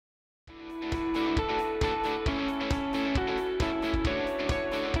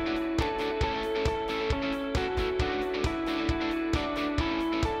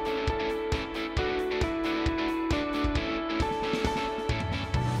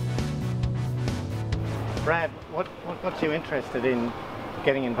Brad, what got you interested in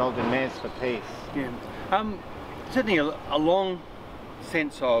getting involved in Mayors for Peace? Yeah, certainly a long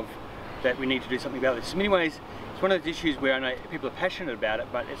sense of that we need to do something about this. In many ways, it's one of those issues where I know people are passionate about it,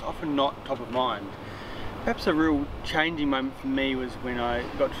 but it's often not top of mind. Perhaps a real changing moment for me was when I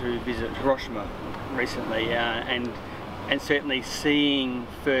got to visit Hiroshima recently, and certainly seeing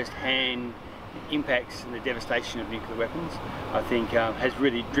firsthand impacts and the devastation of nuclear weapons, I think has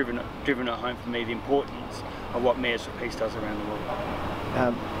really driven it home for me the importance of what Mayors for Peace does around the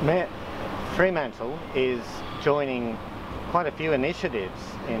world. Fremantle is joining quite a few initiatives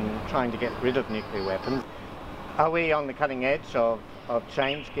in trying to get rid of nuclear weapons. Are we on the cutting edge of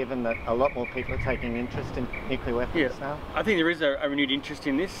change, given that a lot more people are taking interest in nuclear weapons now? I think there is a renewed interest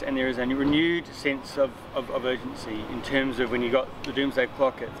in this, and there is a renewed sense of urgency in terms of when you got the doomsday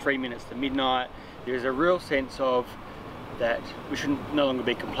clock at 3 minutes to midnight. There is a real sense of that we should no longer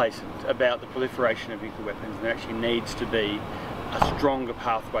be complacent about the proliferation of nuclear weapons, and there actually needs to be a stronger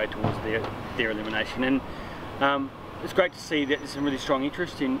pathway towards their elimination. And it's great to see that there's some really strong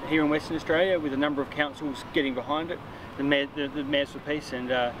interest here in Western Australia, with a number of councils getting behind it, the Mayors for Peace,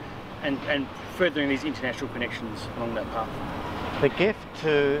 and furthering these international connections along that path. The gift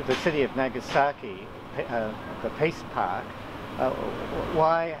to the city of Nagasaki, the Peace Park,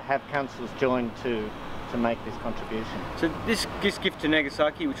 why have councils joined to make this contribution? So this gift to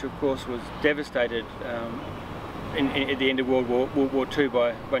Nagasaki, which of course was devastated at the end of World War II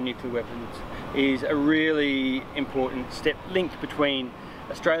by nuclear weapons, is a really important link between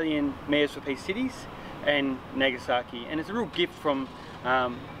Australian Mayors for Peace cities and Nagasaki, and it's a real gift from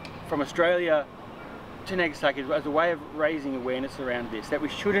Australia to Nagasaki as a way of raising awareness around this, that we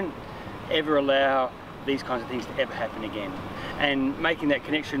shouldn't ever allow these kinds of things to ever happen again, and making that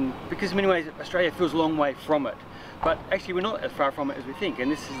connection, because in many ways Australia feels a long way from it, but actually we're not as far from it as we think.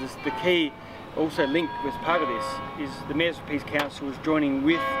 And this is the key also link as part of this is the Mayors for Peace Council is joining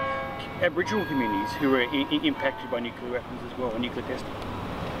with Aboriginal communities who are impacted by nuclear weapons as well, and nuclear testing.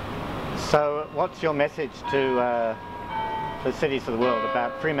 So what's your message to the cities of the world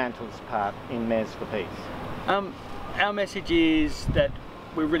about Fremantle's part in Mayors for Peace? Our message is that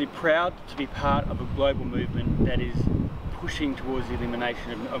we're really proud to be part of a global movement that is pushing towards the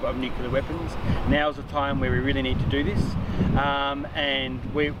elimination of nuclear weapons. Now's the time where we really need to do this, and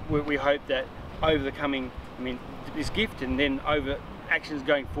we hope that over the coming, this gift, and then over actions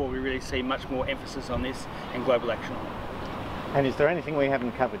going forward, we really see much more emphasis on this and global action on it. And is there anything we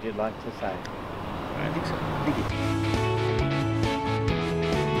haven't covered you'd like to say? I don't think so. Thank you.